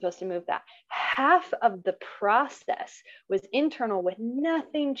crap, I'm supposed to move that. Half of the process was internal with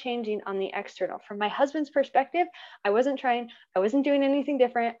nothing changing on the external. From my husband's perspective, I wasn't doing anything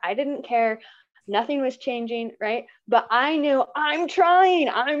different. I didn't care. Nothing was changing, right? But I knew I'm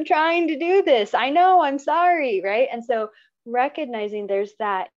trying to do this. I know, I'm sorry, right? And so recognizing there's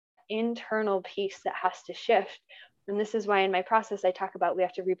that internal piece that has to shift. And this is why in my process, I talk about we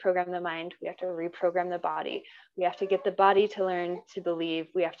have to reprogram the mind, we have to reprogram the body, we have to get the body to learn to believe,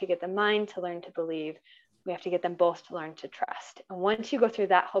 we have to get the mind to learn to believe, we have to get them both to learn to trust. And once you go through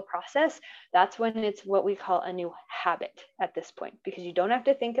that whole process, that's when it's what we call a new habit at this point, because you don't have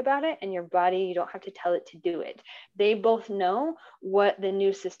to think about it, and your body, you don't have to tell it to do it. They both know what the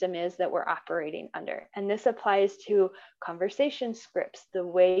new system is that we're operating under. And this applies to conversation scripts, the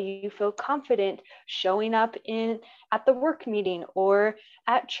way you feel confident showing up at the work meeting or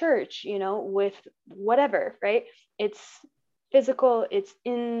at church, with whatever, right? It's physical, it's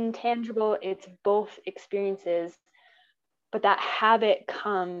intangible, it's both experiences, but that habit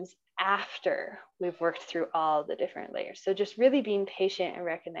comes after we've worked through all the different layers. So just really being patient and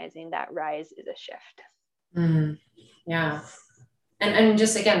recognizing that rise is a shift. Yeah. And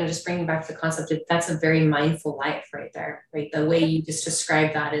just, again, just bringing back to the concept of that's a very mindful life right there, right? The way you just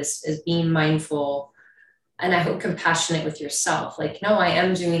described that is being mindful, and I hope compassionate with yourself. Like, no, I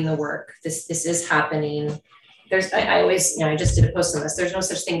am doing the work. This is happening. I always, I just did a post on this. There's no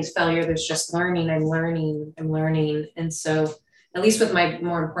such thing as failure. There's just learning. I'm learning. And so at least with my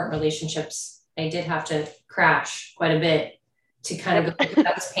more important relationships, I did have to crash quite a bit to kind of go,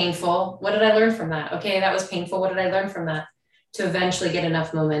 that was painful. What did I learn from that? Okay, that was painful. What did I learn from that? To eventually get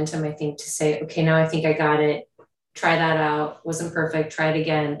enough momentum, I think, to say, okay, now I think I got it. Try that out. Wasn't perfect. Try it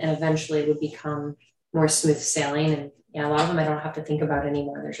again. And eventually it would become more smooth sailing. And yeah, a lot of them I don't have to think about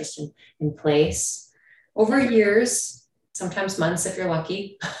anymore. They're just in place. Over years, sometimes months if you're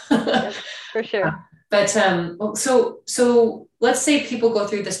lucky. Yep, for sure. But so let's say people go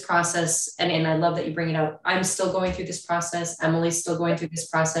through this process, and I love that you bring it out. I'm still going through this process. Emily's still going through this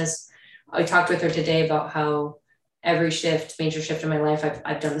process. I talked with her today about how every major shift in my life,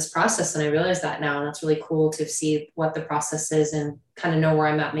 I've done this process, and I realize that now, and that's really cool to see what the process is and kind of know where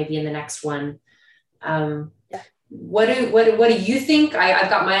I'm at maybe in the next one. What do you think? I've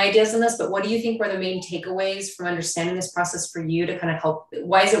got my ideas on this, but what do you think were the main takeaways from understanding this process for you to kind of help?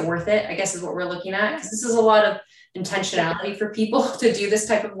 Why is it worth it? I guess is what we're looking at, because this is a lot of intentionality for people to do this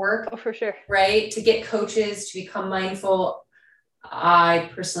type of work. Oh, for sure. Right? To get coaches to become mindful. I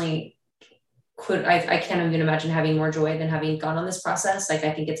personally I can't even imagine having more joy than having gone on this process. Like,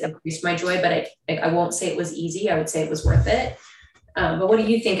 I think it's increased my joy, but I won't say it was easy. I would say it was worth it. But what do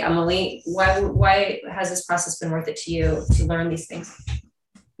you think, Emily? Why has this process been worth it to you to learn these things?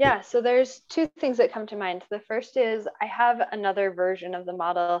 Yeah, so there's two things that come to mind. The first is I have another version of the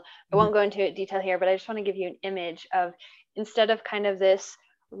model. I won't go into detail here, but I just want to give you an image of, instead of kind of this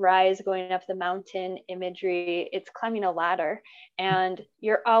rise going up the mountain imagery, it's climbing a ladder, and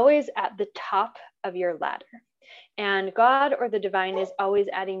you're always at the top of your ladder. And God or the divine is always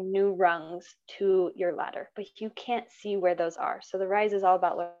adding new rungs to your ladder, but you can't see where those are. So the rise is all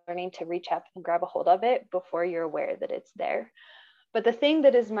about learning to reach up and grab a hold of it before you're aware that it's there. But the thing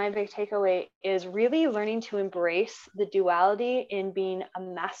that is my big takeaway is really learning to embrace the duality in being a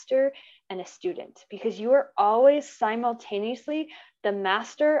master and a student, because you are always simultaneously the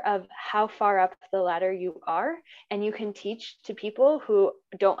master of how far up the ladder you are. And you can teach to people who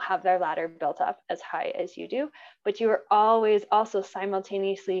don't have their ladder built up as high as you do, but you are always also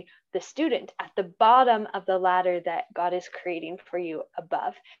simultaneously the student at the bottom of the ladder that God is creating for you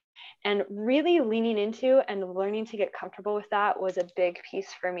above. And really leaning into and learning to get comfortable with that was a big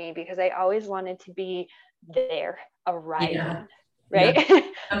piece for me, because I always wanted to be there, arriving, right? Yeah,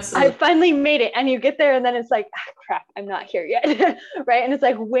 I finally made it. And you get there and then it's like, crap, I'm not here yet, right? And it's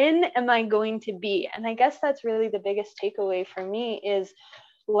like, when am I going to be? And I guess that's really the biggest takeaway for me, is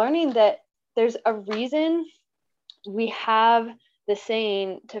learning that there's a reason we have the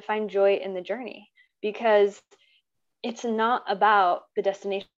saying to find joy in the journey, because it's not about the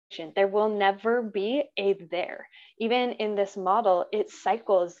destination. There will never be a there. Even in this model, it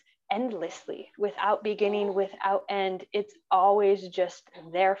cycles endlessly, without beginning, without end. It's always just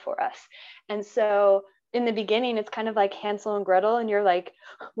there for us. And so in the beginning, it's kind of like Hansel and Gretel, and you're like,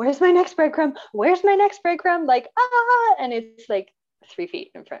 where's my next breadcrumb? Where's my next breadcrumb? Like, and it's like 3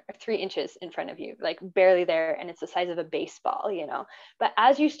 feet in front, or 3 inches in front of you, like barely there. And it's the size of a baseball, But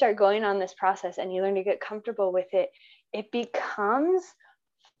as you start going on this process and you learn to get comfortable with it, it becomes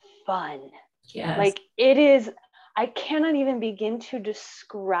fun. Yes. Like it is, I cannot even begin to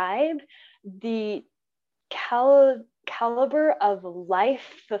describe the caliber of life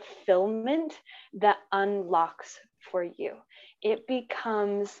fulfillment that unlocks for you. It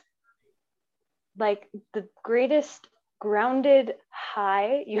becomes like the greatest grounded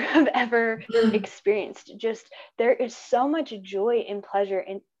high you have ever experienced. Just there is so much joy and pleasure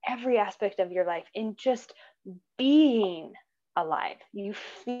in every aspect of your life, in just being alive. You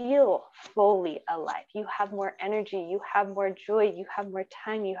feel fully alive. You have more energy, you have more joy, you have more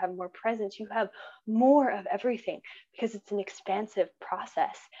time, you have more presence, you have more of everything, because it's an expansive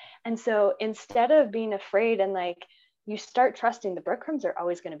process. And so instead of being afraid, and like, you start trusting the breadcrumbs are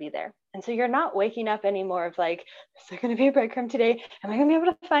always going to be there. And so you're not waking up anymore of like, is there going to be a breadcrumb today? Am I going to be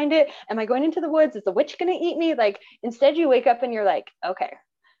able to find it? Am I going into the woods? Is the witch going to eat me? Like, instead you wake up and you're like, okay,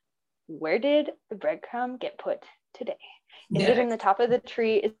 where did the breadcrumb get put today? Is it in the top of the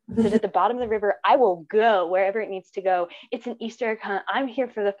tree? Is it at the bottom of the river? I will go wherever it needs to go. It's an Easter egg hunt. I'm here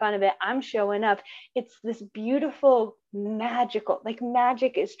for the fun of it. I'm showing up. It's this beautiful, magical, like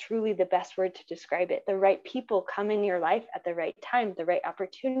magic is truly the best word to describe it. The right people come in your life at the right time, the right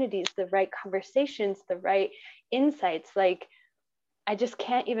opportunities, the right conversations, the right insights. Like, I just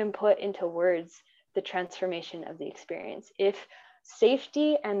can't even put into words the transformation of the experience. If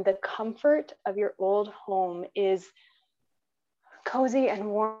safety and the comfort of your old home is cozy and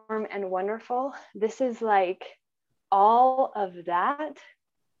warm and wonderful, this is like all of that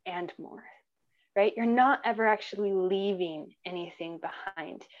and more, right? You're not ever actually leaving anything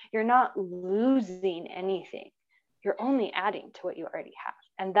behind. You're not losing anything. You're only adding to what you already have.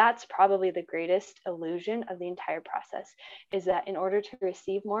 And that's probably the greatest illusion of the entire process, is that in order to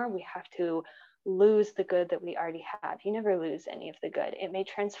receive more, we have to lose the good that we already have. You never lose any of the good. It may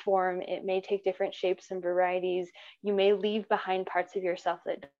transform, it may take different shapes and varieties. You may leave behind parts of yourself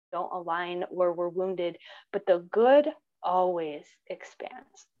that don't align or were wounded, but the good always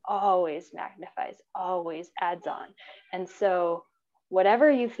expands, always magnifies, always adds on. And so whatever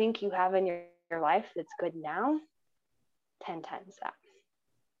you think you have in your life that's good now, 10 times that.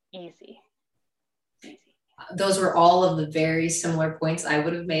 Easy. Those were all of the very similar points I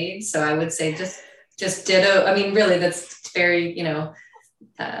would have made. So I would say just ditto. I mean, really, that's very,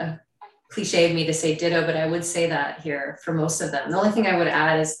 cliche of me to say ditto, but I would say that here for most of them. The only thing I would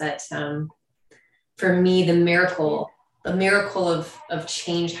add is that for me, the miracle of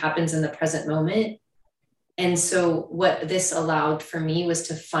change happens in the present moment. And so what this allowed for me was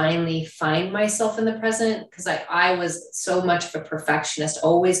to finally find myself in the present, because I was so much of a perfectionist,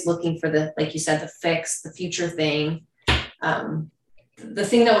 always looking for the, like you said, the fix, the future thing, the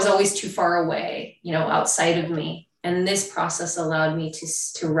thing that was always too far away, outside of me. And this process allowed me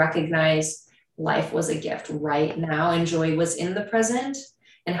to recognize life was a gift right now, and joy was in the present,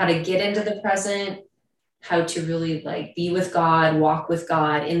 and how to get into the present, how to really like be with God, walk with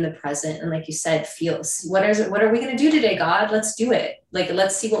God in the present. And like you said, feel, what are we going to do today, God? Let's do it. Like,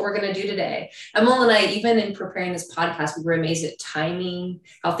 let's see what we're going to do today. Emil and I, even in preparing this podcast, we were amazed at timing,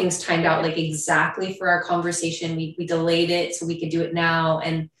 how things timed out like exactly for our conversation. We delayed it so we could do it now.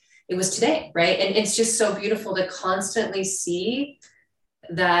 And it was today, right? And it's just so beautiful to constantly see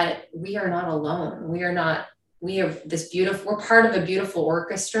that we are not alone. We are this beautiful, we're part of a beautiful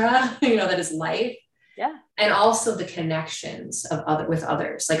orchestra, that is life. Yeah. And also the connections with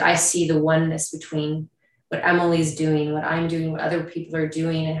others. Like, I see the oneness between what Emily's doing, what I'm doing, what other people are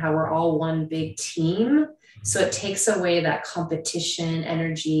doing, and how we're all one big team. So it takes away that competition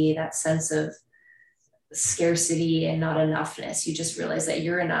energy, that sense of scarcity and not enoughness. You just realize that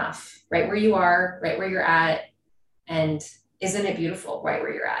you're enough right where you are, right where you're at. And isn't it beautiful right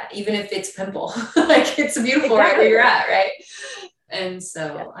where you're at? Even if it's pimple, like, it's beautiful right where you're at, right? And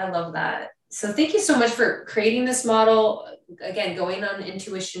so I love that. So thank you so much for creating this model. Again, going on an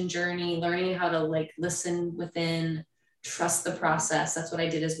intuition journey, learning how to like listen within, trust the process. That's what I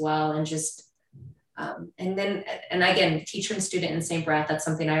did as well. And just, and again, teacher and student in the same breath. That's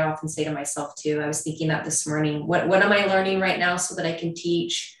something I often say to myself too. I was thinking that this morning, what am I learning right now so that I can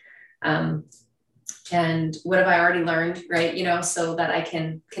teach? And what have I already learned, right? So that I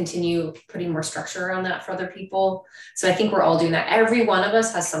can continue putting more structure around that for other people. So I think we're all doing that. Every one of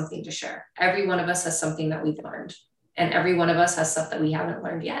us has something to share. Every one of us has something that we've learned. And every one of us has stuff that we haven't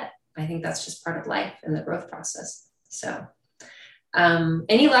learned yet. I think that's just part of life and the growth process. So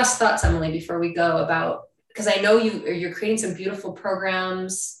Any last thoughts, Emily, before we go about, because I know you're creating some beautiful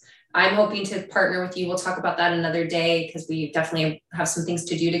programs. I'm hoping to partner with you. We'll talk about that another day because we definitely have some things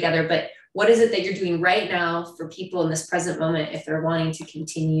to do together. But what is it that you're doing right now for people in this present moment if they're wanting to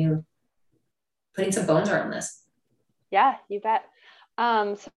continue putting some bones around this? Yeah, you bet.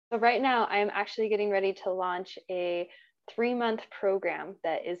 So right now I'm actually getting ready to launch a 3-month program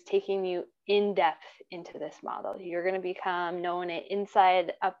that is taking you in depth into this model. You're going to become knowing it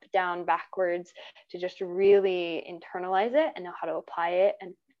inside, up, down, backwards, to just really internalize it and know how to apply it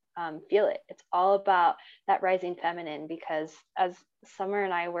and feel it. It's all about that rising feminine, because as Summer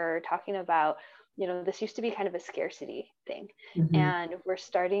and I were talking about, this used to be kind of a scarcity thing. Mm-hmm. And we're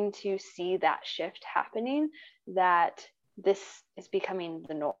starting to see that shift happening, that this is becoming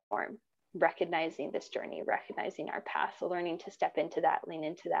the norm, recognizing this journey, recognizing our path, so learning to step into that, lean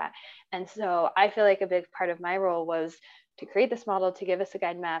into that. And so I feel like a big part of my role was to create this model, to give us a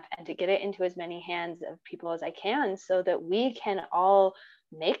guide map, and to get it into as many hands of people as I can, so that we can all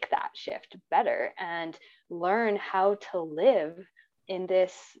make that shift better and learn how to live in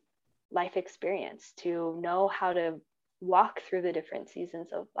this life experience, to know how to walk through the different seasons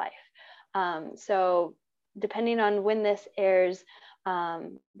of life. So depending on when this airs,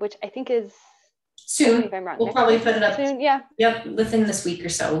 which I think is soon. If I'm wrong, we'll probably put it up soon. Yeah. Yep. Within this week or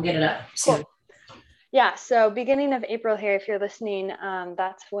so, we'll get it up soon. Cool. Yeah. So beginning of April here, if you're listening,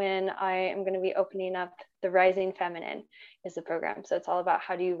 that's when I am going to be opening up the Rising Feminine is the program. So it's all about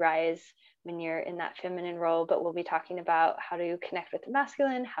how do you rise when you're in that feminine role, but we'll be talking about how to connect with the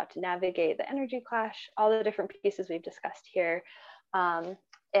masculine, how to navigate the energy clash, all the different pieces we've discussed here.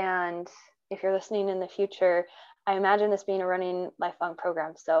 And if you're listening in the future, I imagine this being a running lifelong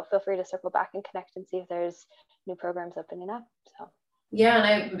program. So feel free to circle back and connect and see if there's new programs opening up. So. Yeah, and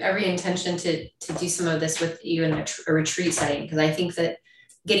I have every intention to do some of this with you in a retreat setting, because I think that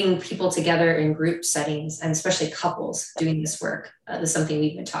getting people together in group settings, and especially couples doing this work, is something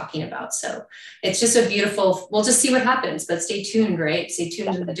we've been talking about. So it's just a beautiful, we'll just see what happens, but stay tuned, right? Stay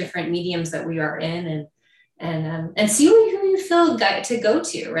tuned to the different mediums that we are in, and see who you feel to go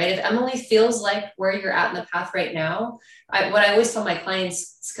to, right? If Emily feels like where you're at in the path right now, what I always tell my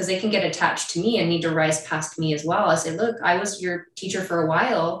clients, because they can get attached to me and need to rise past me as well. I say, look, I was your teacher for a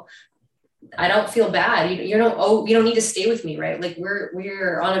while. I don't feel bad. You don't need to stay with me, right? Like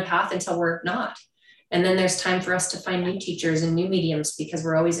we're on a path until we're not. And then there's time for us to find new teachers and new mediums, because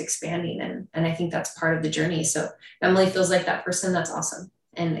we're always expanding. And I think that's part of the journey. So Emily feels like that person. That's awesome.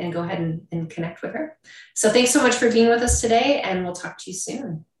 And go ahead and connect with her. So thanks so much for being with us today, and we'll talk to you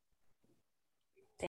soon.